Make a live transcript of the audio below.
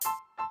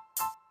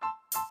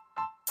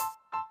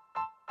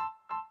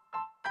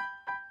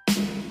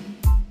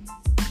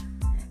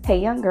Hey,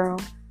 young girl.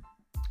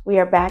 We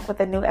are back with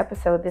a new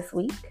episode this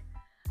week.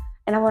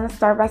 And I want to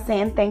start by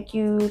saying thank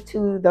you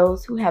to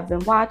those who have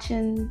been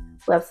watching,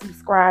 who have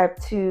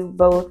subscribed to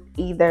both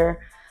either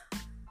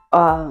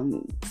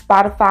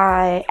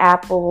Spotify,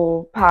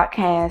 Apple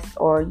Podcasts,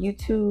 or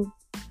YouTube,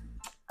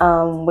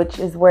 which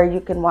is where you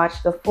can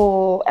watch the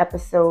full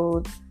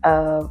episodes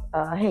of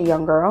Hey,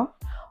 Young Girl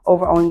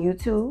over on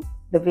YouTube,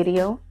 the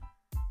video.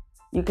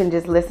 You can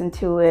just listen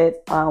to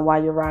it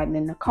while you're riding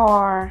in the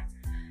car.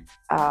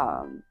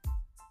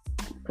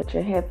 Put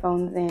your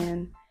headphones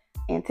in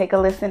and take a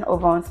listen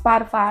over on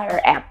Spotify or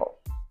Apple.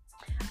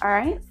 All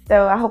right,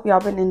 so I hope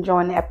y'all been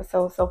enjoying the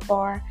episode so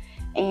far.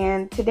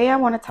 And today I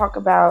want to talk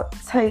about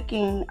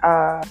taking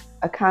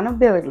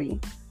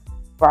accountability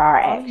for our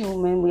actions.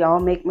 We all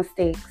make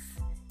mistakes,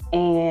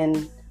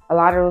 and a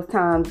lot of those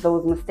times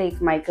those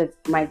mistakes might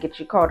get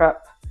you caught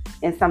up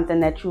in something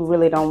that you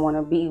really don't want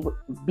to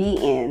be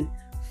in.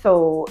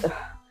 So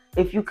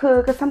if you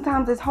could, because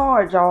sometimes it's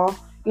hard, y'all.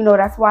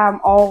 That's why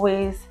I'm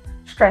always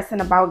stressing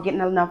about getting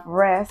enough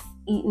rest,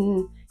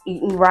 eating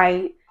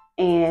right,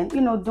 and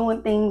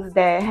doing things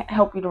that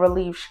help you to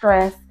relieve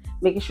stress,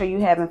 making sure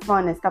you're having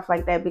fun and stuff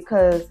like that.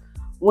 Because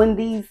when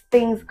these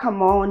things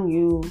come on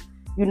you,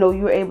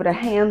 you're able to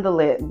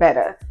handle it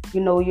better.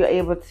 You're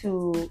able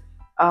to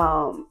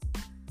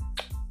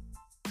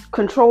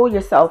control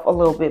yourself a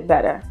little bit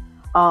better.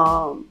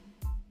 For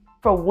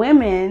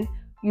women,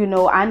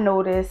 I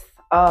notice,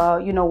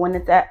 when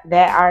it's at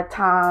that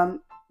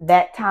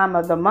time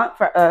of the month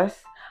for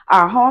us,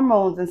 our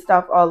hormones and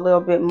stuff are a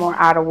little bit more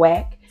out of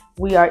whack.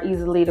 We are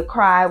easily to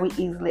cry, we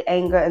easily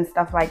anger and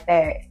stuff like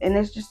that. And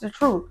it's just the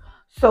truth.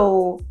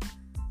 So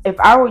if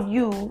I were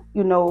you,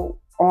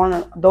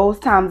 on those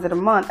times of the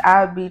month,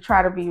 I would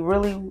try to be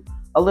really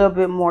a little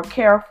bit more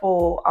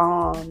careful,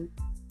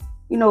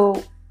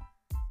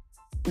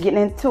 getting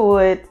into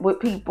it with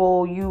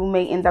people. You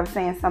may end up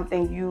saying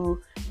something you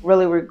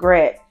really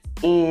regret,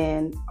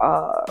 and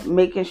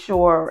making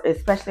sure,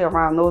 especially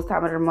around those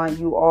times of the month,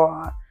 you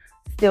are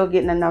still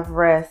getting enough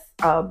rest,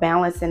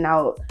 balancing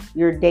out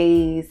your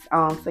days,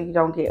 so you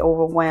don't get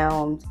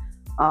overwhelmed.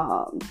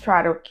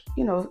 Try to,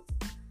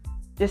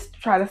 just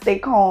try to stay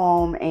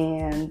calm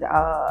and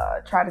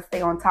try to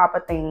stay on top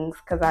of things,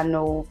 because I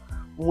know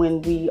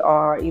when we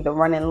are either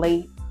running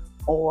late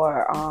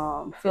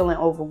or feeling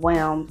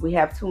overwhelmed, we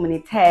have too many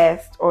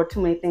tasks or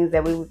too many things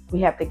that we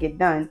have to get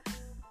done,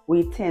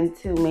 we tend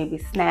to maybe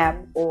snap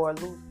or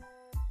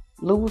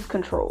lose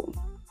control.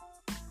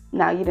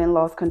 Now you done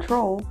lost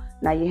control.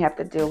 Now you have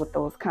to deal with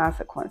those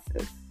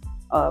consequences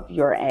of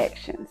your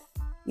actions,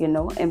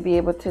 and be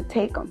able to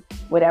take them,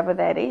 whatever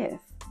that is.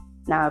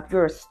 Now, if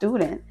you're a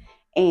student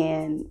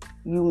and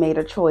you made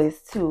a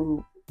choice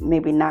to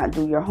maybe not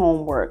do your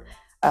homework,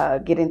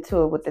 get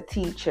into it with the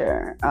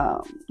teacher,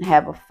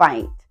 have a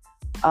fight,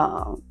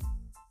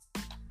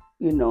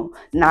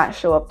 not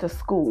show up to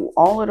school,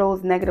 all of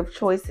those negative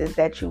choices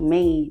that you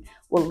made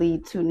will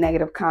lead to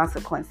negative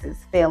consequences.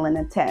 Failing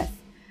a test,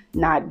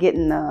 not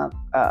getting the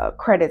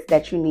credits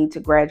that you need to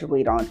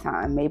graduate on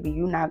time. Maybe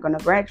you're not going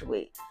to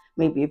graduate.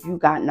 Maybe if you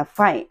got in a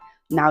fight,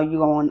 now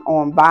you're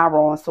on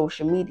viral on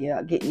social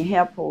media, getting your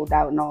hair pulled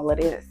out and all of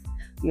this,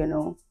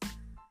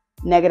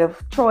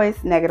 negative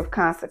choice, negative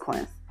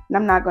consequence. And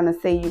I'm not going to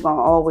say you're going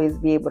to always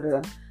be able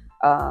to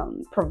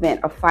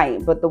prevent a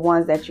fight, but the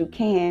ones that you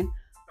can,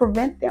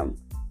 prevent them.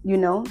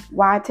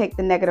 Why take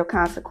the negative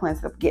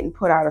consequence of getting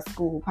put out of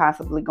school,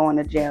 possibly going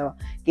to jail,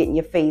 getting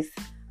your face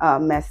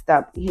messed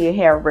up, your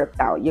hair ripped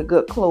out, your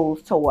good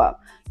clothes tore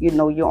up,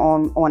 you're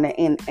on the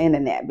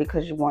internet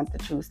because you want to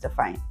choose to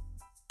fight.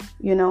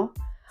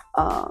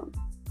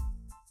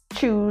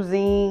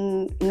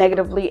 Choosing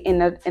negatively in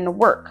the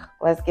work.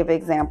 Let's give an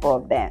example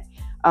of that.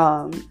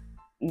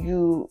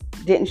 You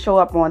didn't show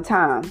up on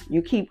time.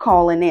 You keep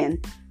calling in.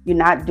 You're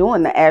not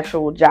doing the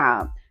actual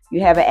job. You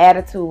have an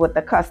attitude with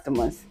the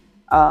customers.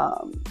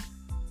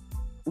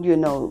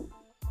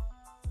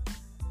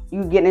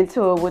 You get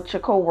into it with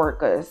your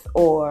coworkers,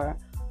 or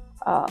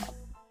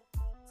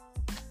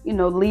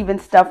leaving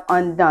stuff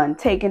undone,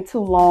 taking too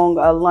long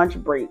lunch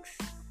breaks.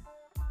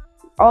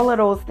 All of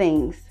those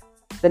things.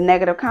 The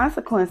negative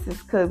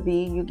consequences could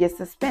be you get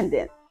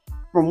suspended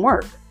from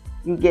work.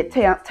 You get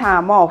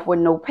time off with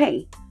no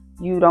pay.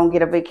 You don't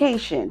get a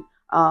vacation.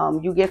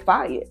 You get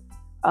fired.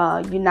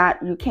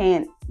 You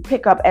can't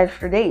pick up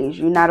extra days.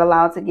 You're not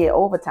allowed to get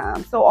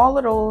overtime. So all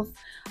of those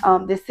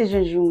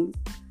decisions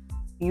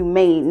you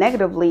made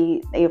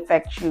negatively, they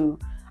affect you,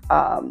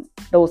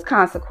 those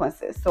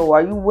consequences. So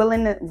are you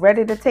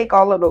ready to take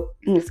all of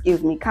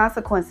the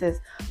consequences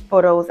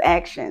for those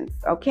actions?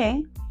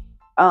 Okay.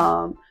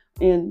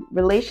 In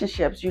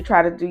relationships, you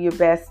try to do your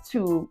best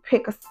to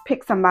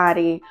pick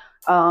somebody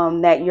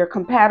that you're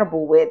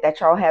compatible with, that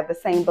y'all have the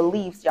same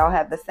beliefs, y'all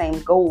have the same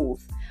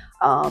goals.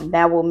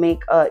 That will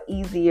make a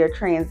easier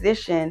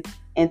transition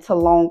into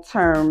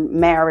long-term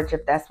marriage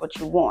if that's what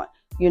you want.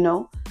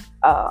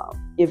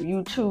 If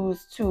you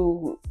choose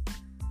to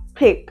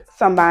pick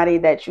somebody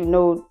that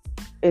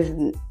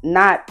is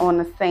not on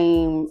the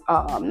same,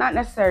 not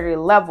necessarily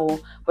level,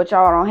 but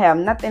y'all don't have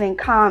nothing in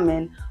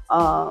common.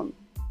 Y'all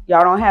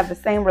don't have the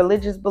same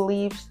religious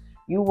beliefs.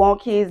 You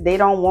want kids, they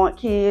don't want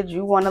kids.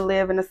 You want to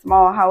live in a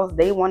small house,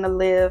 they want to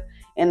live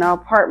in an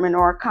apartment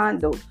or a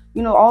condo.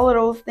 All of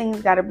those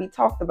things got to be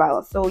talked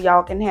about so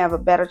y'all can have a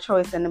better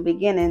choice in the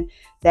beginning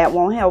that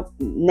won't help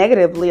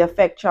negatively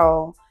affect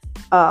y'all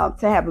to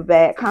have a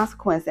bad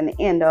consequence in the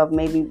end of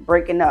maybe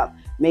breaking up,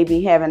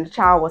 maybe having a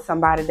child with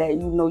somebody that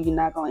you're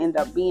not going to end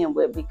up being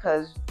with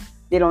because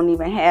they don't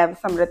even have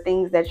some of the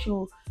things that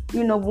you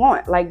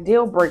want, like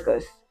deal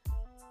breakers.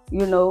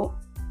 you know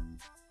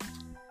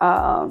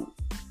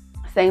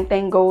Same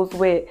thing goes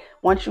with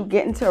once you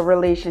get into a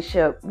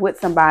relationship with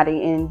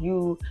somebody and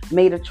you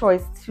made a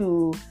choice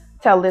to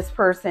tell this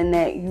person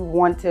that you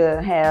want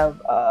to have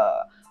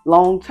a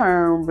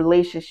long-term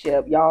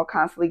relationship. Y'all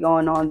constantly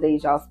going on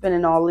dates. Y'all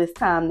spending all this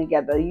time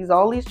together.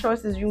 All these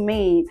choices you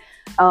made,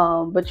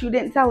 but you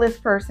didn't tell this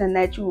person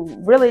that you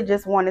really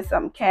just wanted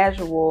something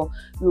casual.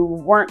 You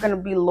weren't going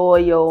to be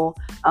loyal.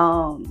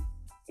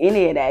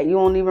 Any of that. You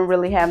don't even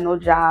really have no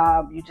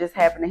job. You just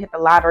happen to hit the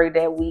lottery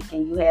that week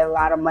and you had a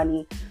lot of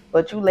money,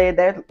 but you led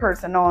that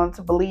person on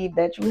to believe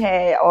that you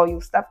had all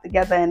your stuff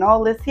together and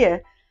all this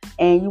here,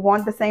 and you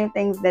want the same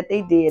things that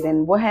they did.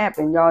 And what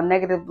happened? Y'all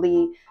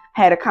negatively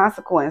had a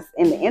consequence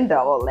in the end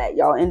of all that.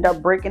 Y'all end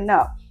up breaking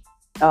up.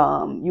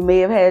 You may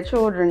have had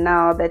children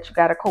now that you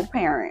got a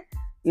co-parent.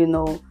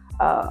 Y'all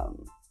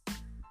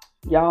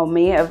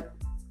may have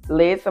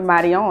led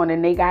somebody on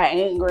and they got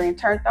angry and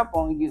turned up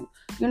on you.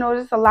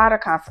 There's a lot of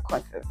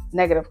consequences,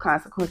 negative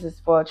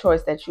consequences for a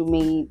choice that you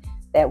made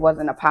that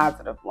wasn't a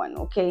positive one,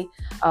 okay?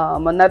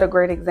 Another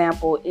great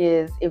example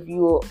is if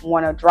you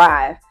want to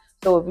drive.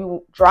 So if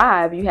you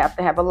drive, you have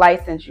to have a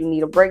license. You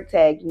need a brake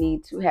tag. You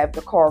need to have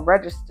the car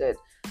registered.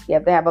 You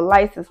have to have a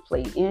license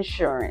plate,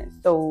 insurance.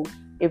 So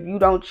if you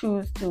don't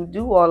choose to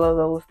do all of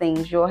those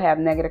things, you'll have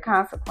negative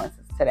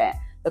consequences to that.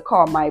 The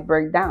car might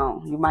break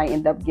down. You might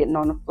end up getting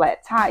on a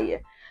flat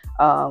tire.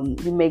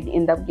 You may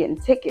end up getting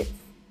tickets.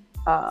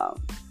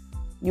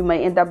 You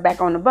may end up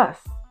back on the bus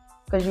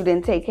because you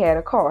didn't take care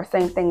of the car.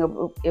 Same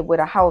thing with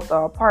a house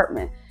or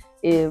apartment.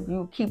 If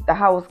you keep the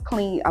house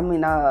clean,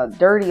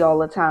 dirty all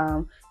the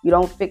time, you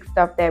don't fix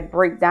stuff that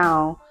break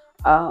down.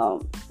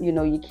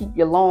 You keep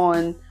your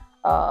lawn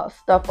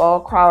stuff all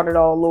crowded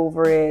all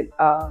over it.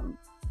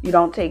 You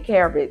don't take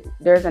care of it.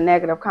 There's a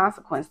negative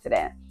consequence to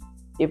that.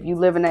 If you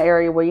live in an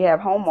area where you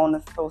have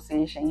homeowners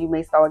association, you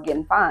may start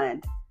getting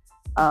fined.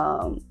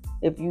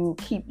 If you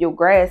keep your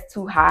grass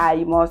too high,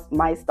 you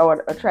might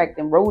start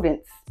attracting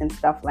rodents and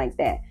stuff like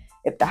that.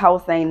 If the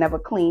house ain't never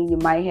clean, you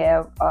might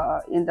have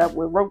end up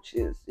with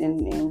roaches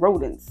and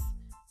rodents.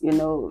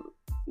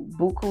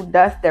 Buku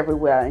dust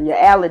everywhere, and your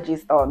allergies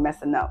start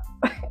messing up.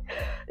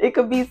 It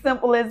could be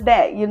simple as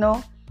that.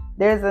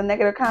 There's a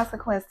negative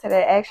consequence to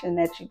that action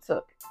that you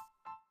took.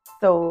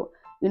 So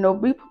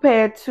be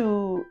prepared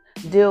to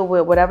deal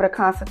with whatever the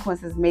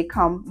consequences may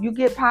come. You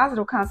get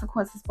positive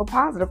consequences for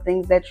positive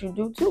things that you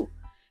do too.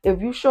 If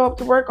you show up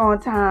to work on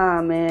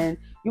time, and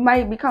you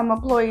might become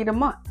employee of the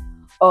month,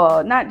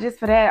 not just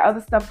for that, other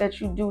stuff that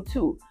you do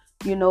too.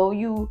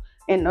 You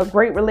in a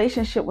great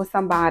relationship with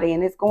somebody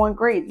and it's going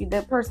great.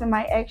 That person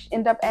might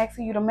end up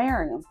asking you to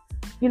marry them.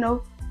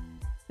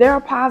 There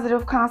are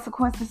positive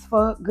consequences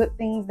for good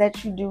things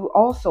that you do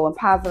also, and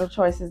positive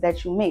choices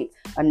that you make.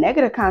 A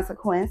negative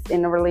consequence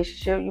in a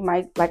relationship, you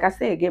might, like I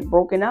said, get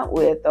broken up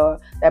with, or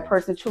that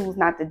person choose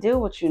not to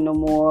deal with you no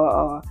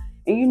more,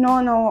 and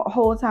the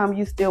whole time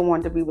you still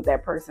want to be with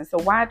that person. So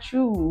why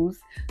choose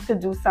to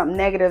do something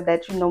negative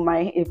that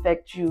might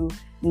affect you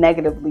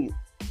negatively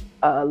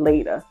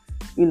later?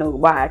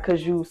 Why?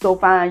 Because you so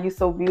fine, you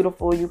so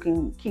beautiful, you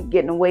can keep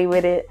getting away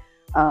with it.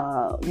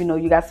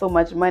 You got so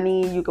much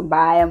money, you can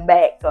buy them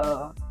back.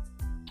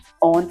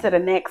 On to the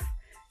next.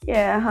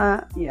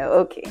 Yeah,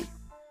 okay.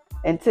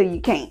 Until you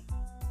can't.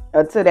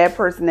 Until that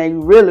person that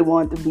you really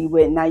want to be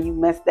with, now you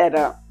messed that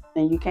up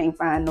and you can't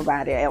find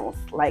nobody else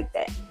like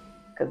that.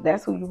 Because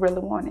that's who you really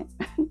wanted.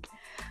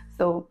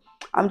 So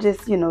I'm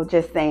just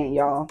saying,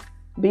 y'all,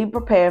 be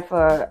prepared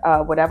for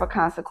whatever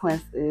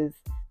consequences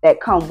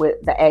that come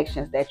with the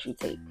actions that you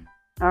take.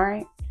 All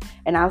right.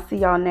 And I'll see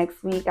y'all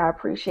next week. I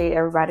appreciate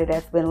everybody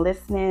that's been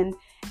listening.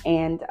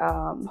 And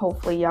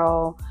hopefully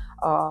y'all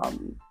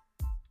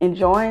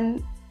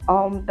enjoying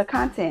the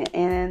content.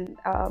 And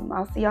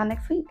I'll see y'all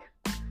next week.